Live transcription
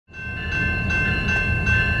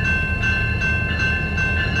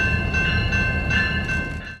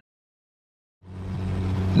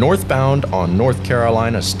northbound on North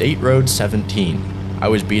Carolina State Road 17. I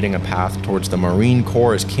was beating a path towards the Marine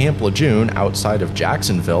Corps' Camp Lejeune outside of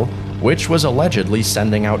Jacksonville, which was allegedly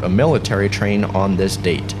sending out a military train on this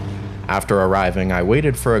date. After arriving, I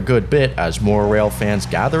waited for a good bit as more rail fans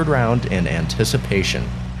gathered round in anticipation.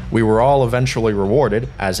 We were all eventually rewarded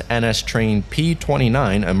as NS train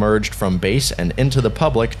P29 emerged from base and into the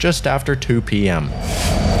public just after 2 p.m.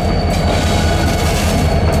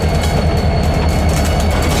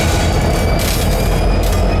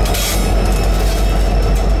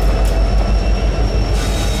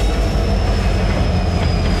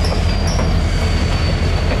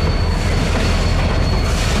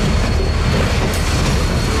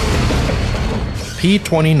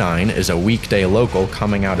 P29 is a weekday local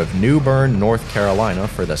coming out of New Bern, North Carolina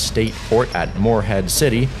for the state port at Morehead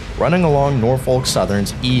City, running along Norfolk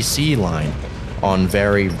Southern's EC line. On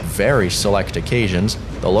very, very select occasions,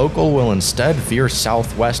 the local will instead veer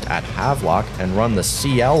southwest at Havelock and run the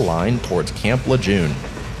CL line towards Camp Lejeune.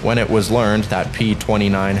 When it was learned that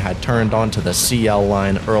P29 had turned onto the CL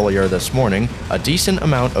line earlier this morning, a decent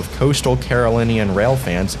amount of coastal Carolinian rail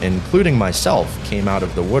fans, including myself, came out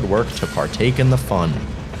of the woodwork to partake in the fun.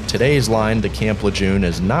 Today's line to Camp Lejeune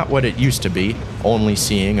is not what it used to be, only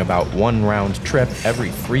seeing about one round trip every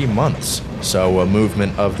 3 months, so a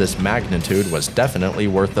movement of this magnitude was definitely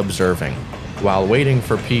worth observing. While waiting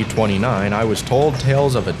for P29, I was told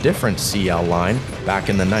tales of a different CL line back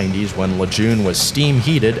in the 90s when Lejeune was steam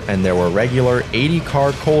heated and there were regular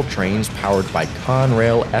 80-car coal trains powered by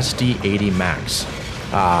Conrail SD80 Max.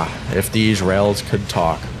 Ah, if these rails could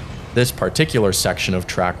talk. This particular section of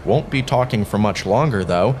track won't be talking for much longer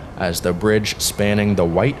though, as the bridge spanning the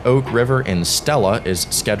White Oak River in Stella is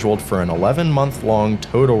scheduled for an 11-month-long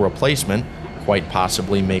total replacement, quite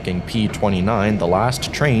possibly making P29 the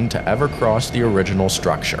last train to ever cross the original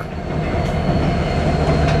structure.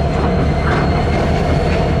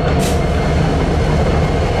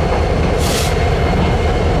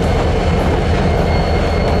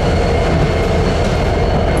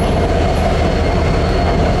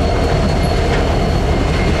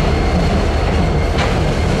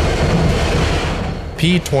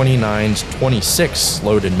 P29's 26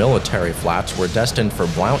 loaded military flats were destined for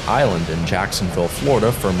Blount Island in Jacksonville,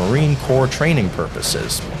 Florida for Marine Corps training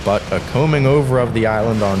purposes, but a combing over of the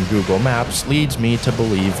island on Google Maps leads me to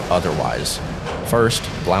believe otherwise. First,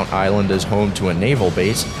 Blount Island is home to a naval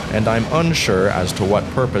base, and I'm unsure as to what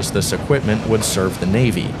purpose this equipment would serve the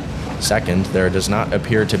Navy. Second, there does not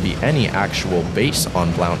appear to be any actual base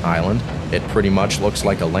on Blount Island. It pretty much looks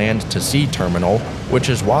like a land-to-sea terminal, which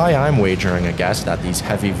is why I'm wagering a guess that these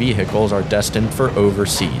heavy vehicles are destined for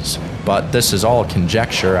overseas. But this is all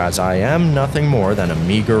conjecture, as I am nothing more than a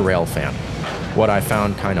meager rail fan. What I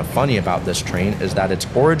found kind of funny about this train is that its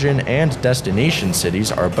origin and destination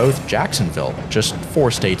cities are both Jacksonville, just 4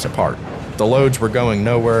 states apart. The loads were going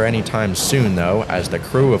nowhere anytime soon though, as the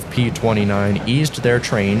crew of P29 eased their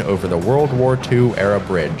train over the World War II era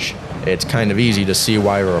bridge. It's kind of easy to see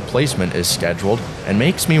why a replacement is scheduled, and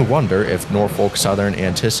makes me wonder if Norfolk Southern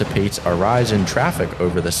anticipates a rise in traffic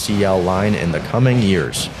over the CL line in the coming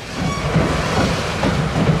years.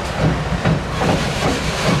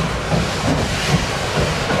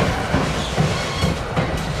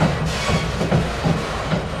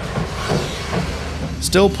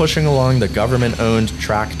 Still pushing along the government-owned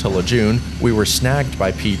track to Lejeune, we were snagged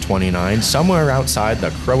by P29 somewhere outside the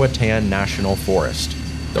Croatan National Forest.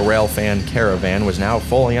 The railfan caravan was now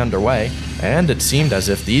fully underway, and it seemed as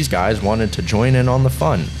if these guys wanted to join in on the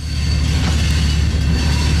fun.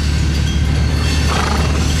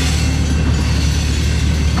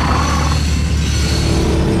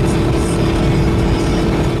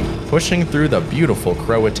 Pushing through the beautiful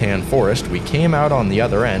Croatan forest, we came out on the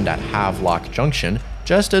other end at Havelock Junction,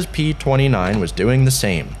 just as P29 was doing the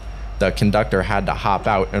same. The conductor had to hop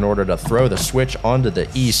out in order to throw the switch onto the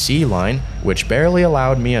EC line, which barely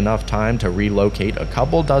allowed me enough time to relocate a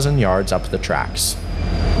couple dozen yards up the tracks.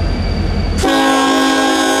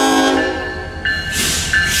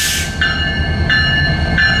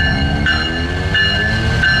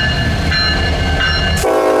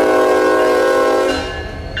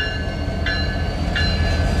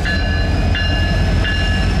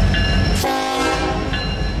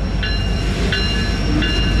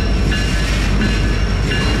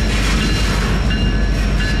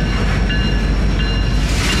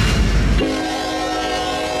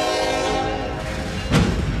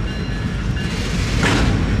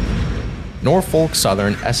 Norfolk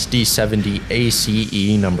Southern SD70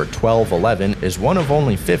 ACE number 1211 is one of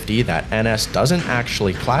only 50 that NS doesn't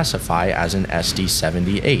actually classify as an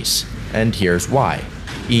SD70 ACE, and here's why.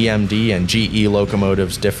 EMD and GE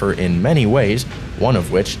locomotives differ in many ways, one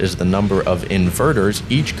of which is the number of inverters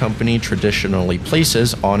each company traditionally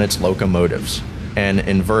places on its locomotives. An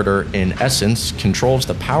inverter, in essence, controls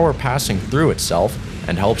the power passing through itself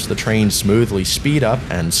and helps the train smoothly speed up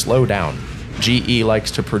and slow down. GE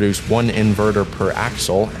likes to produce one inverter per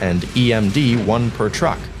axle and EMD one per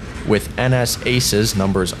truck. With NS ACEs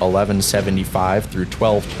numbers 1175 through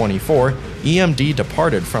 1224, EMD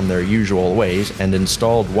departed from their usual ways and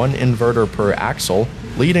installed one inverter per axle,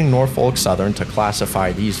 leading Norfolk Southern to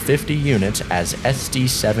classify these 50 units as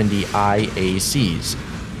SD70I ACs.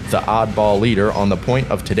 The oddball leader on the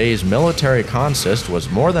point of today's military consist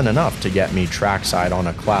was more than enough to get me trackside on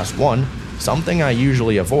a Class 1, something I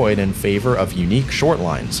usually avoid in favor of unique short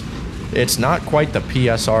lines. It's not quite the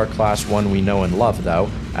PSR Class 1 we know and love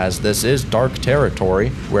though, as this is dark territory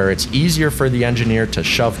where it's easier for the engineer to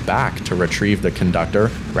shove back to retrieve the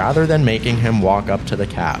conductor rather than making him walk up to the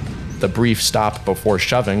cab. The brief stop before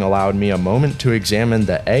shoving allowed me a moment to examine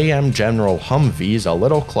the AM General Humvees a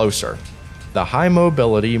little closer. The high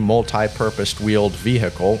mobility multi-purpose wheeled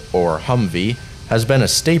vehicle, or Humvee, has been a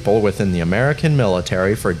staple within the American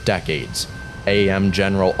military for decades. AM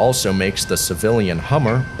General also makes the civilian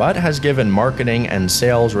Hummer, but has given marketing and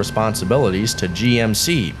sales responsibilities to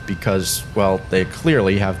GMC because, well, they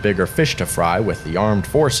clearly have bigger fish to fry with the armed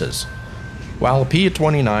forces. While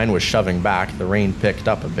P-29 was shoving back, the rain picked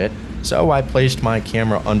up a bit, so I placed my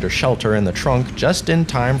camera under shelter in the trunk just in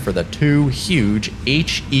time for the two huge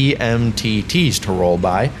HEMTTs to roll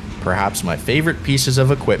by, perhaps my favorite pieces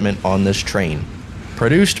of equipment on this train.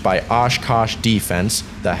 Produced by Oshkosh Defense,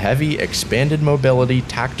 the heavy, expanded mobility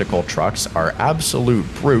tactical trucks are absolute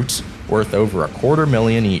brutes worth over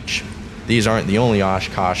 $250,000 each. These aren't the only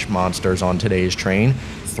Oshkosh monsters on today's train.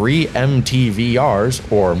 3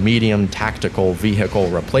 MTVRs, or medium tactical vehicle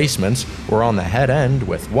replacements, were on the head end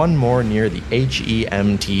with one more near the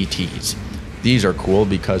HEMTTs. These are cool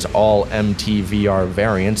because all MTVR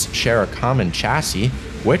variants share a common chassis,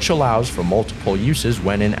 which allows for multiple uses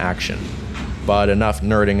when in action. But enough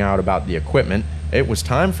nerding out about the equipment, it was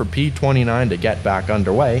time for P-29 to get back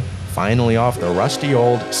underway, finally off the rusty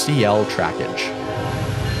old CL trackage.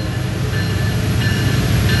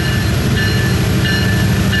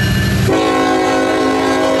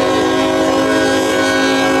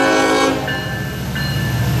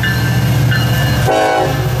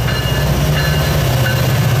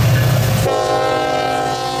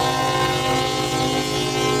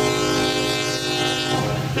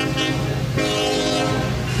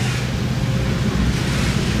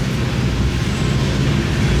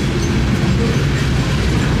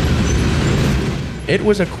 It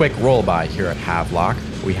was a quick roll-by here at Havelock.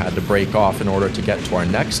 We had to break off in order to get to our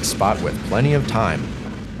next spot with plenty of time.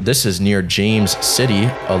 This is near James City,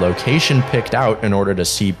 a location picked out in order to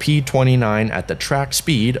see P-29 at the track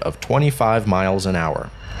speed of 25 miles an hour.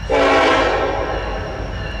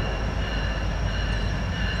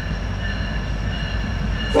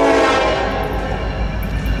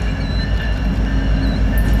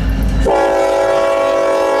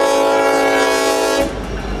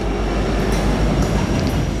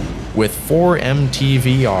 With 4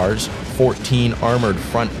 MTVRs, 14 armored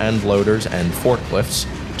front-end loaders and forklifts,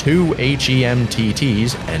 2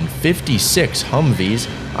 HEMTTs, and 56 Humvees,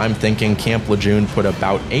 I'm thinking Camp Lejeune put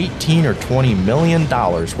about $18 or $20 million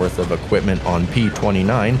worth of equipment on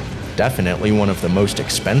P-29, definitely one of the most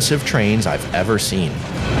expensive trains I've ever seen.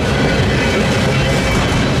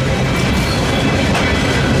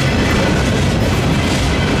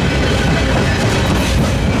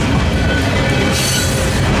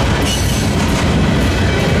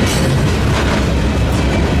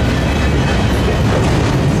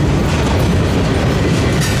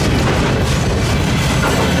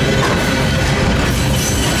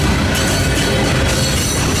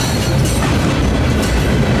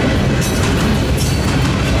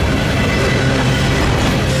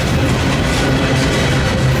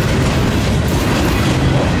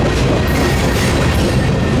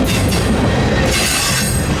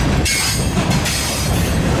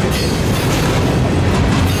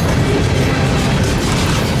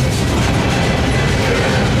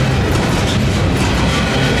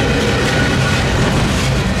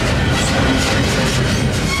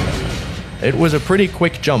 It was a pretty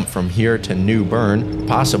quick jump from here to New Bern,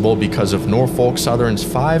 possible because of Norfolk Southern's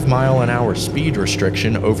 5-mile-an-hour speed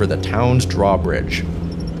restriction over the town's drawbridge.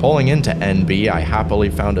 Pulling into NB, I happily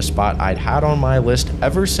found a spot I'd had on my list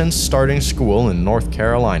ever since starting school in North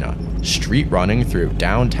Carolina, street running through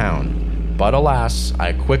downtown. But alas,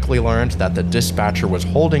 I quickly learned that the dispatcher was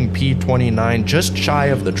holding P-29 just shy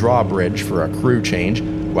of the drawbridge for a crew change,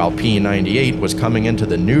 while P98 was coming into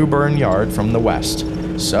the New Bern yard from the west.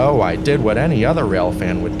 So I did what any other rail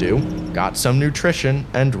fan would do, got some nutrition,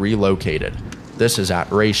 and relocated. This is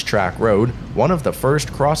at Racetrack Road, one of the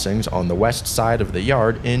first crossings on the west side of the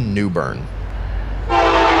yard in New Bern.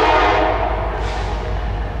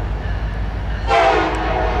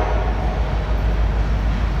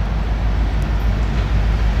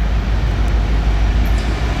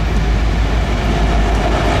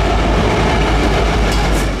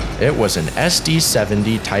 It was an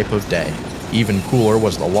SD70 type of day. Even cooler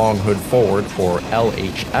was the long hood forward, or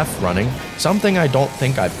LHF running, something I don't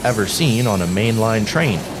think I've ever seen on a mainline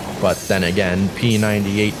train. But then again,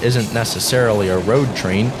 P98 isn't necessarily a road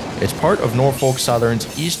train, it's part of Norfolk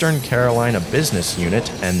Southern's Eastern Carolina Business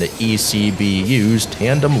Unit and the ECBU's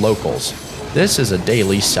Tandem Locals. This is a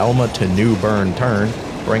daily Selma to New Bern turn,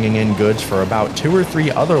 bringing in goods for about 2 or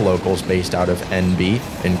 3 other locals based out of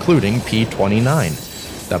NB, including P29.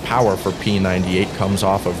 The power for P98 comes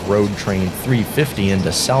off of road train 350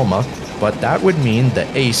 into Selma, but that would mean the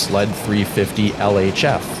ACE-led 350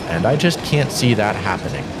 LHF, and I just can't see that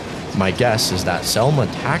happening. My guess is that Selma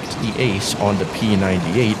tacked the ACE onto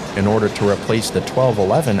P98 in order to replace the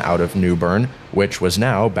 1211 out of New Bern, which was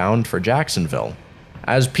now bound for Jacksonville.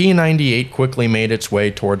 As P98 quickly made its way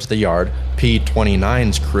towards the yard,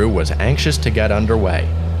 P29's crew was anxious to get underway.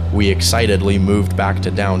 We excitedly moved back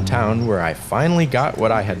to downtown, where I finally got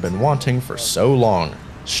what I had been wanting for so long: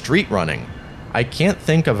 street running. I can't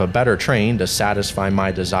think of a better train to satisfy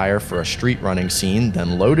my desire for a street running scene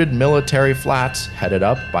than loaded military flats headed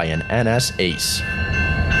up by an NS Ace.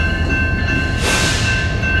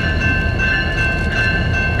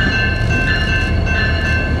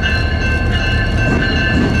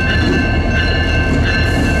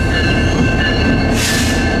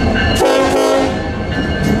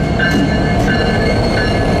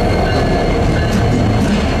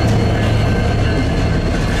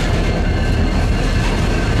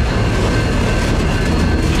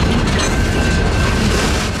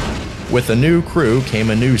 With a new crew came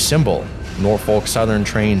a new symbol: Norfolk Southern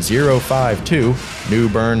Train 052, New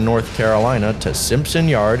Bern, North Carolina to Simpson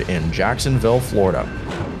Yard in Jacksonville, Florida.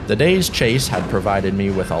 The day's chase had provided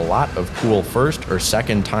me with a lot of cool first or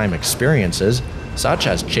second time experiences, such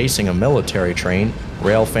as chasing a military train,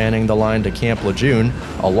 rail fanning the line to Camp Lejeune,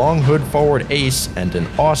 a long hood forward ace, and an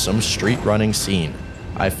awesome street running scene.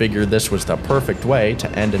 I figured this was the perfect way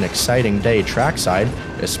to end an exciting day trackside,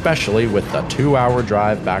 especially with the 2-hour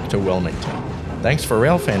drive back to Wilmington. Thanks for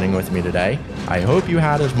rail fanning with me today. I hope you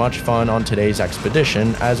had as much fun on today's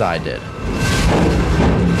expedition as I did.